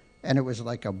 and it was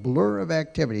like a blur of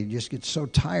activity. You just get so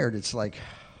tired. It's like,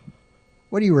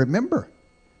 what do you remember?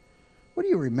 What do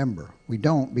you remember? We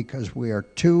don't, because we are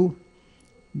too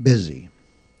busy.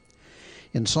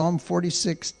 In Psalm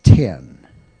 46:10,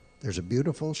 there's a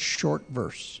beautiful short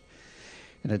verse,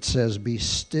 and it says, be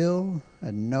still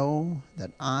and know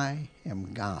that I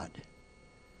am God.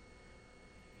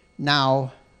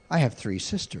 Now, I have 3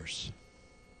 sisters.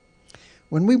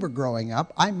 When we were growing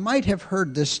up, I might have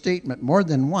heard this statement more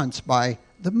than once by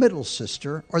the middle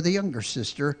sister or the younger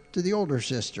sister to the older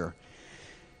sister.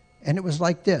 And it was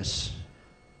like this: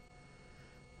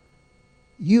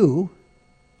 you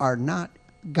are not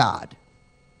God.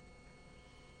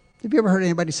 Have you ever heard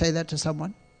anybody say that to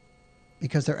someone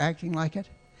because they're acting like it?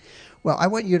 Well, I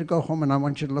want you to go home and I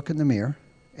want you to look in the mirror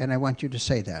and I want you to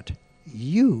say that.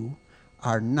 You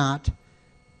are not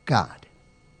God.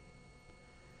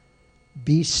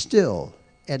 Be still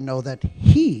and know that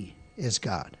he is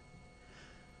God.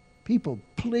 People,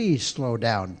 please slow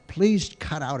down. Please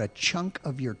cut out a chunk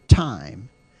of your time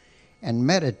and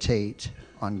meditate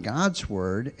on God's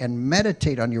word and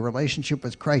meditate on your relationship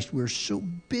with Christ. We're so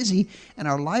busy and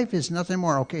our life is nothing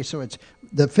more. Okay, so it's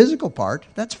the physical part,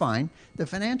 that's fine. The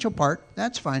financial part,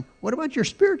 that's fine. What about your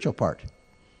spiritual part?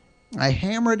 I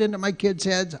hammer it into my kids'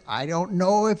 heads. I don't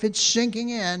know if it's sinking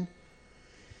in.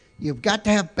 You've got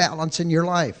to have balance in your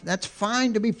life. That's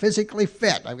fine to be physically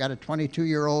fit. I've got a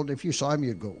 22-year-old. If you saw him,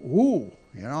 you'd go, ooh,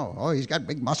 he's got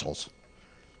big muscles.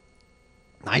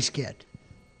 Nice kid.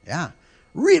 Yeah.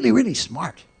 Really, really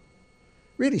smart.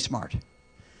 Really smart.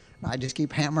 I just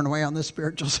keep hammering away on the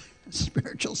spiritual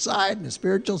side and the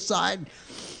spiritual side.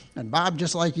 And Bob,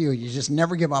 just like you just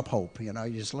never give up hope. You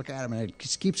just look at him and it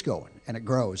just keeps going and it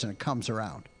grows and it comes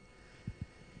around.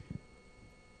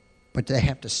 But they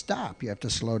have to stop. You have to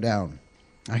slow down.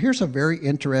 Now, here's a very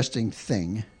interesting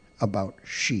thing about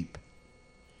sheep.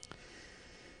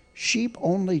 Sheep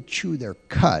only chew their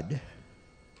cud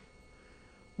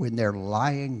when they're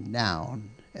lying down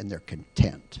and they're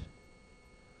content.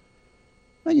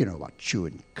 Well, you know about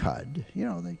chewing cud. You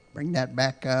know, they bring that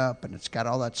back up, and it's got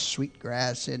all that sweet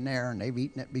grass in there, and they've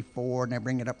eaten it before, and they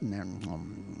bring it up, and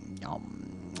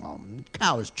then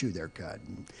cows chew their cud.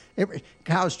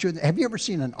 Cows chew. Have you ever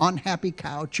seen an unhappy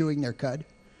cow chewing their cud?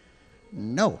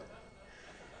 No.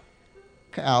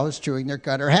 Cows chewing their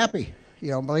cud are happy.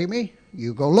 You don't believe me?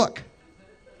 You go look.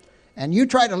 And you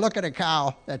try to look at a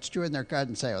cow that's chewing their cud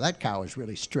and say, oh, that cow is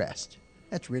really stressed.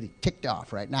 That's really ticked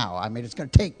off right now. I mean, it's going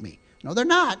to take me. No, they're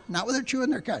not. Not when they're chewing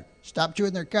their cud. Stop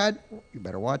chewing their cud. You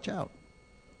better watch out.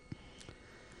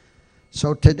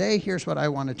 So today, here's what I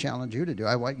want to challenge you to do.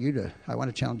 I want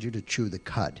to challenge you to chew the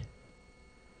cud.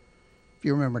 If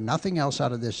you remember nothing else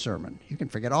out of this sermon, you can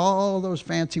forget all those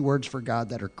fancy words for God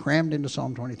that are crammed into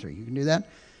Psalm 23. You can do that.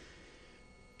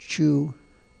 Chew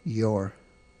your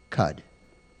cud.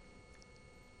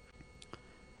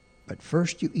 But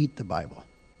first you eat the Bible.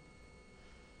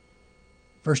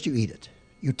 First you eat it.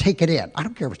 You take it in. I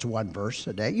don't care if it's one verse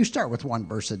a day. You start with one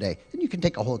verse a day. Then you can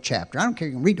take a whole chapter. I don't care.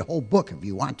 You can read the whole book if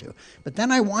you want to. But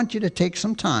then I want you to take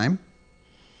some time,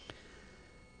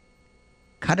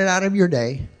 cut it out of your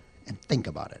day, and think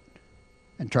about it.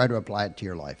 And try to apply it to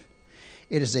your life.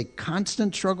 It is a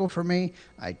constant struggle for me.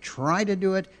 I try to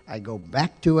do it. I go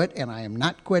back to it. And I am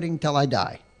not quitting till I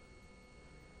die.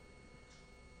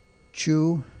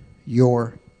 Chew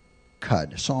your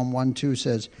cud. Psalm 1:2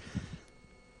 says,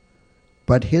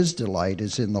 but his delight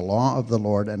is in the law of the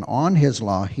Lord, and on his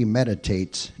law he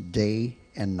meditates day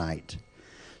and night.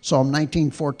 Psalm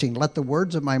 19:14, let the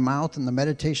words of my mouth and the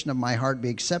meditation of my heart be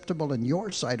acceptable in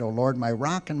your sight, O Lord, my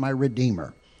rock and my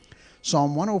redeemer.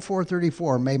 Psalm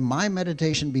 104:34, may my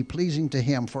meditation be pleasing to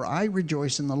him, for I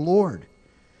rejoice in the Lord.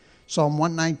 Psalm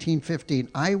 119:15,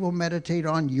 I will meditate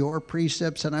on your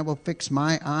precepts, and I will fix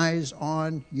my eyes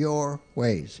on your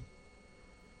ways.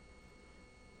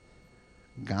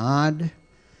 God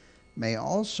may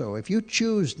also, if you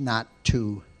choose not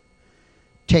to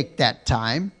take that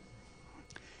time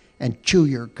and chew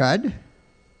your cud,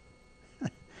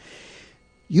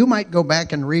 you might go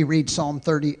back and reread Psalm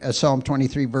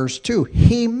 23, verse 2.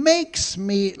 He makes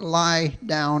me lie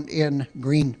down in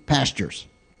green pastures.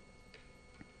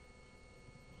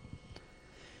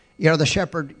 You know, the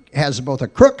shepherd has both a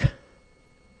crook,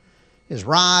 his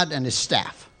rod, and his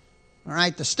staff. All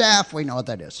right, the staff, we know what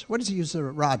that is. What does he use the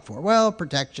rod for? Well,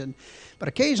 protection. But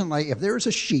occasionally, if there is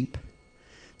a sheep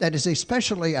that is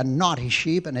especially a naughty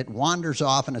sheep and it wanders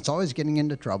off and it's always getting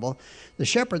into trouble, the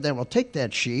shepherd then will take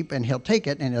that sheep and he'll take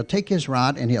it and he'll take his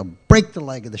rod and he'll break the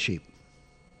leg of the sheep.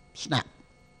 Snap.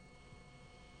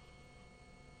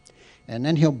 And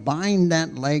then he'll bind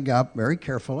that leg up very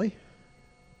carefully.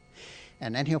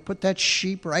 And then he'll put that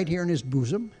sheep right here in his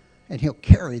bosom and he'll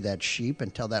carry that sheep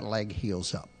until that leg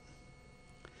heals up.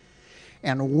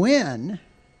 And when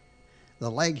the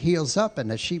leg heals up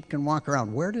and the sheep can walk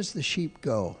around, where does the sheep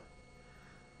go?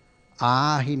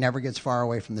 He never gets far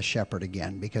away from the shepherd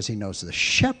again because he knows the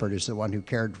shepherd is the one who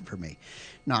cared for me.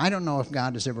 Now, I don't know if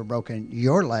God has ever broken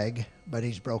your leg, but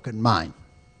he's broken mine.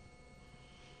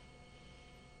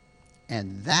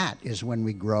 And that is when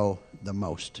we grow the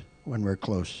most, when we're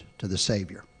close to the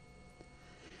Savior.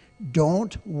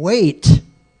 Don't wait.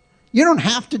 You don't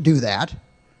have to do that.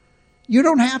 You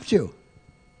don't have to.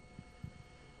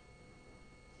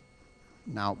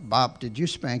 Now, Bob, did you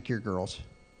spank your girls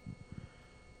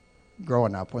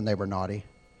growing up when they were naughty?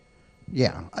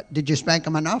 Yeah. Did you spank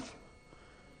them enough?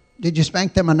 Did you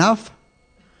spank them enough?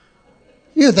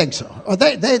 You think so? Oh,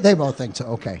 they both think so.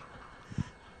 Okay.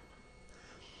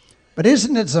 But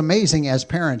isn't it amazing as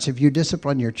parents, if you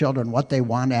discipline your children, what they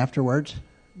want afterwards?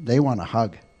 They want a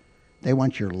hug. They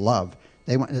want your love.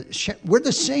 We're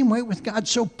the same way with God.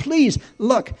 So please,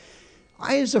 look,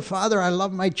 I as a father, I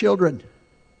love my children.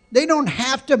 They don't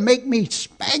have to make me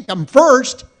spank them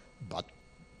first, but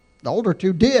the older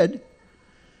two did.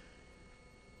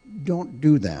 Don't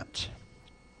do that.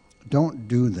 Don't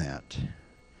do that.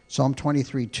 Psalm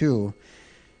 23:2,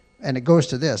 and it goes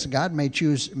to this. God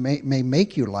may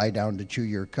make you lie down to chew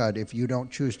your cud if you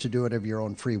don't choose to do it of your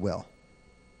own free will.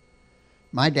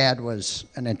 My dad was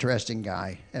an interesting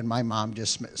guy, and my mom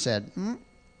just said,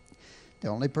 the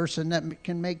only person that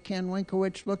can make Ken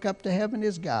Winkowicz look up to heaven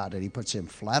is God, and he puts him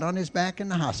flat on his back in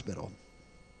the hospital.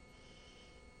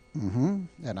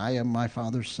 And I am my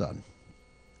father's son.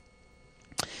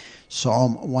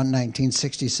 Psalm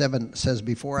 119:67 says,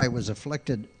 before I was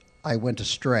afflicted, I went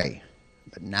astray,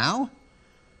 but now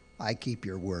I keep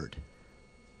your word.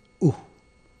 Ooh,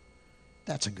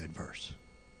 that's a good verse.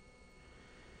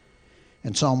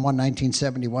 And Psalm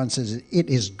 119:71 says, it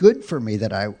is good for me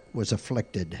that I was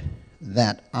afflicted,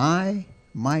 that I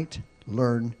might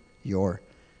learn your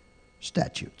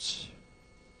statutes.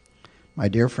 My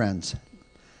dear friends,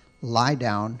 lie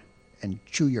down and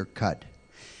chew your cud.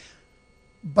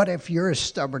 But if you're as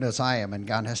stubborn as I am and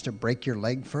God has to break your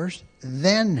leg first,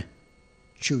 then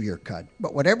chew your cud.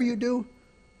 But whatever you do,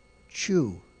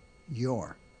 chew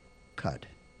your cud.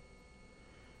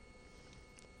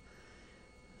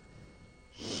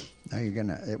 Now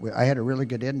I had a really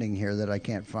good ending here that I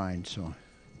can't find, so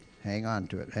hang on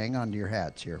to it. Hang on to your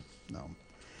hats here.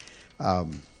 No.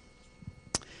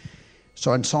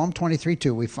 So in Psalm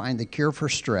 23:2, we find the cure for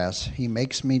stress. He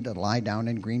makes me to lie down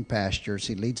in green pastures.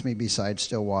 He leads me beside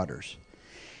still waters.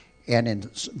 And in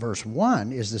verse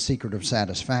 1 is the secret of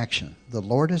satisfaction. The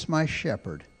Lord is my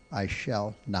shepherd, I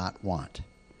shall not want.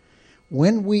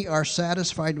 When we are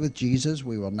satisfied with Jesus,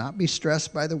 we will not be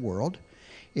stressed by the world.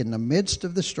 In the midst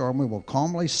of the storm, we will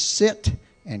calmly sit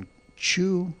and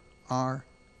chew our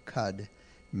cud,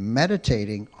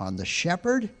 meditating on the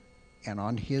shepherd and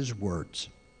on his words.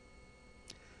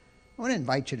 I want to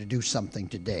invite you to do something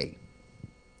today.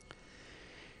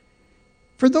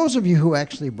 For those of you who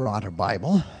actually brought a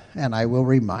Bible, and I will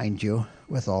remind you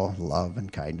with all love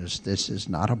and kindness, this is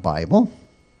not a Bible.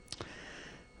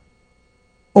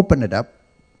 Open it up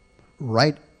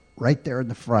right there in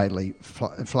the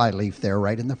flyleaf there,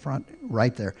 right in the front,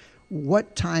 right there.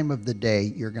 What time of the day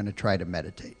you're going to try to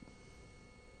meditate?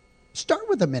 Start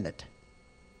with a minute.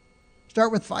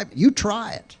 Start with 5. You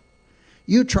try it.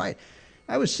 You try it.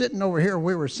 I was sitting over here,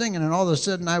 we were singing, and all of a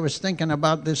sudden I was thinking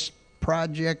about this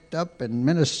project up in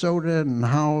Minnesota and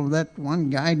how that one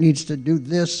guy needs to do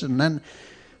this, and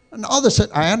all of a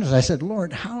sudden I said,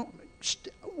 Lord, how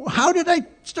did I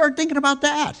start thinking about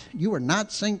that? You were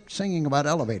not singing about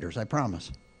elevators, I promise.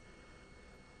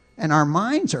 And our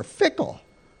minds are fickle,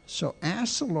 so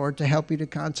ask the Lord to help you to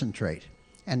concentrate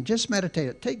and just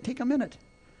meditate. Take a minute.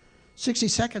 60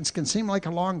 seconds can seem like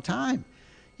a long time.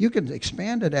 You can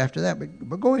expand it after that,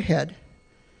 but go ahead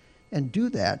and do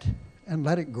that and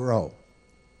let it grow.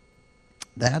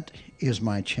 That is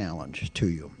my challenge to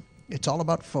you. It's all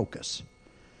about focus.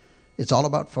 It's all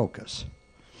about focus.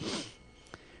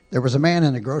 There was a man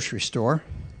in a grocery store,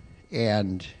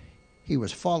 and he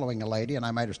was following a lady, and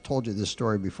I might have told you this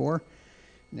story before,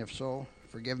 and if so,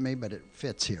 forgive me, but it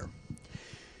fits here.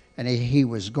 And he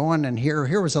was going, and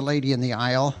here was a lady in the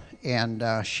aisle, and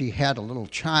she had a little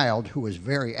child who was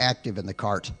very active in the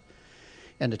cart.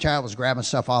 And the child was grabbing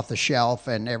stuff off the shelf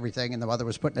and everything, and the mother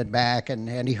was putting it back,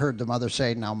 and he heard the mother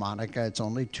say, now, Monica, it's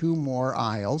only 2 more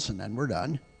aisles, and then we're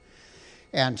done.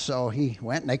 And so he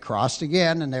went, and they crossed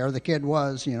again, and there the kid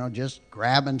was, just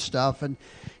grabbing stuff. And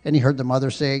he heard the mother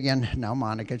say again, now,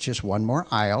 Monica, it's just 1 more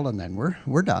aisle, and then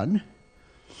we're done.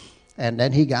 And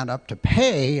then he got up to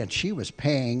pay, and she was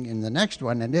paying in the next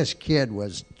one, and this kid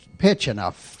was pitching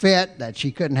a fit that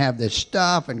she couldn't have this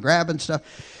stuff and grabbing stuff.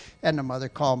 And the mother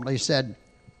calmly said,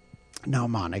 now,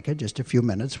 Monica, just a few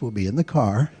minutes, we'll be in the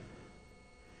car.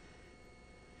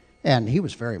 And he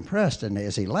was very impressed, and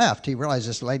as he left, he realized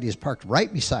this lady is parked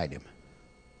right beside him.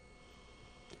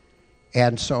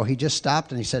 And so he just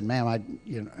stopped and he said, ma'am,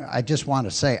 I just want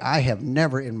to say, I have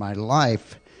never in my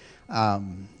life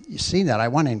seen that. I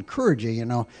want to encourage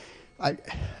you,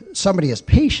 somebody as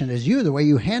patient as you, the way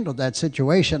you handled that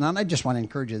situation, and I just want to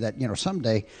encourage you that,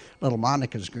 someday little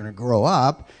Monica's going to grow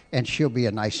up, and she'll be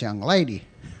a nice young lady.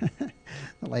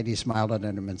 The lady smiled at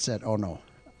him and said, oh, no,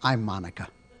 I'm Monica.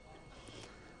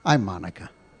 I'm Monica.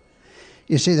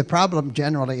 You see, the problem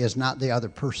generally is not the other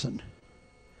person.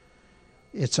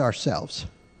 It's ourselves.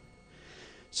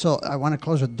 So I want to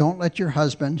close with, don't let your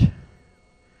husband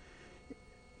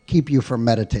keep you from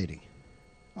meditating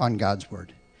on God's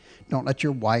word. Don't let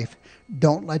your wife,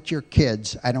 don't let your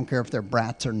kids, I don't care if they're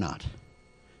brats or not.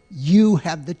 You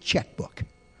have the checkbook.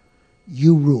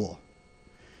 You rule.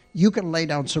 You can lay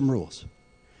down some rules.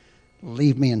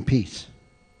 Leave me in peace.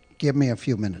 Give me a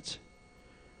few minutes.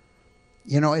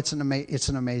 It's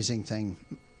an amazing thing.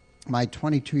 My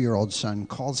 22-year-old son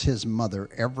calls his mother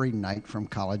every night from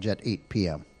college at 8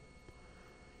 p.m.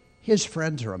 His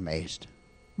friends are amazed.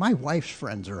 My wife's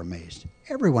friends are amazed.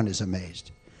 Everyone is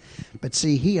amazed. But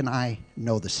see, he and I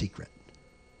know the secret.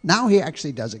 Now he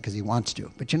actually does it because he wants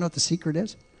to. But you know what the secret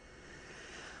is?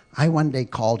 I one day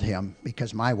called him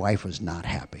because my wife was not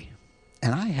happy.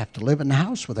 And I have to live in the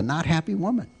house with a not happy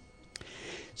woman.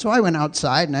 So I went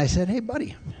outside and I said, hey,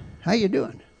 buddy, how you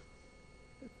doing?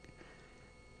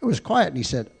 It was quiet, and he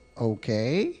said,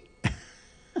 okay.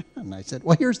 And I said,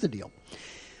 well, here's the deal.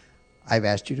 I've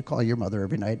asked you to call your mother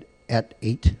every night at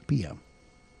 8 p.m.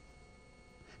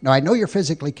 Now, I know you're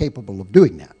physically capable of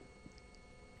doing that.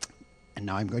 And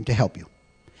now I'm going to help you.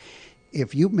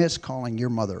 If you miss calling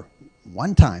your mother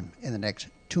one time in the next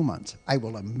 2 months, I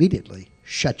will immediately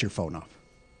shut your phone off.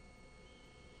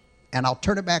 And I'll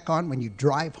turn it back on when you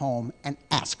drive home and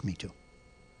ask me to.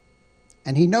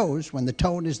 And he knows when the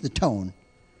tone is the tone,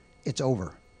 it's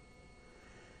over.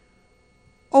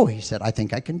 Oh, he said, I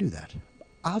think I can do that.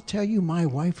 I'll tell you, my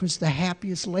wife was the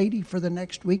happiest lady for the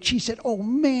next week. She said, oh,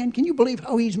 man, can you believe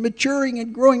how he's maturing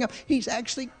and growing up? He's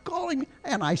actually calling me.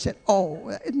 And I said, oh,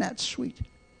 isn't that sweet?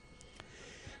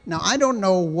 Now, I don't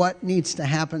know what needs to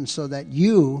happen so that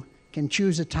you can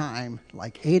choose a time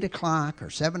like 8 o'clock or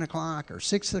 7 o'clock or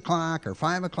 6 o'clock or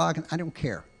 5 o'clock. I don't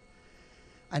care.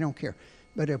 I don't care.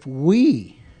 But if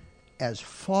we, as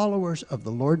followers of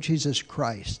the Lord Jesus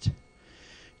Christ,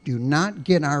 do not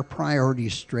get our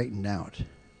priorities straightened out,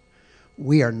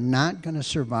 we are not going to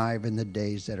survive in the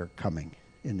days that are coming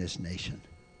in this nation.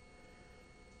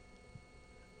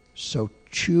 So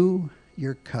chew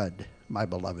your cud, my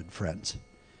beloved friends,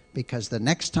 because the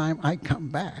next time I come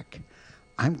back,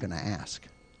 I'm going to ask.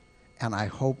 And I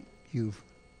hope you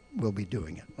will be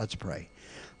doing it. Let's pray.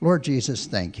 Lord Jesus,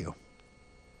 thank you.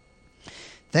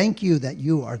 Thank you that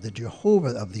you are the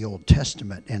Jehovah of the Old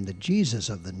Testament and the Jesus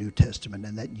of the New Testament,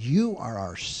 and that you are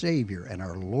our Savior and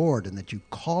our Lord, and that you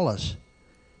call us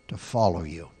to follow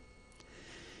you.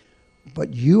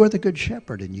 But you are the Good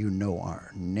Shepherd, and you know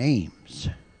our names.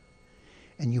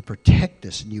 And you protect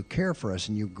us, and you care for us,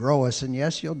 and you grow us, and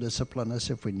yes, you'll discipline us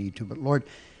if we need to. But Lord,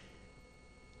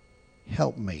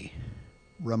 help me,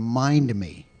 remind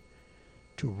me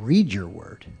to read your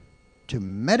word, to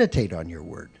meditate on your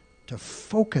word, to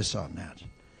focus on that.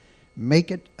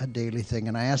 Make it a daily thing.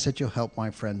 And I ask that you'll help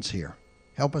my friends here.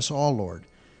 Help us all, Lord,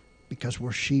 because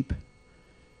we're sheep.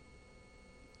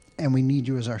 And we need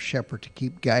you as our shepherd to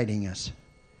keep guiding us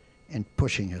and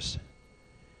pushing us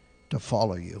to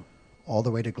follow you all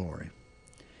the way to glory.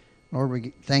 Lord,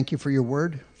 we thank you for your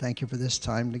word. Thank you for this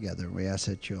time together. We ask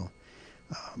that you'll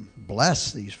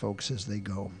bless these folks as they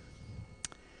go.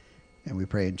 And we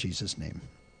pray in Jesus' name.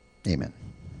 Amen.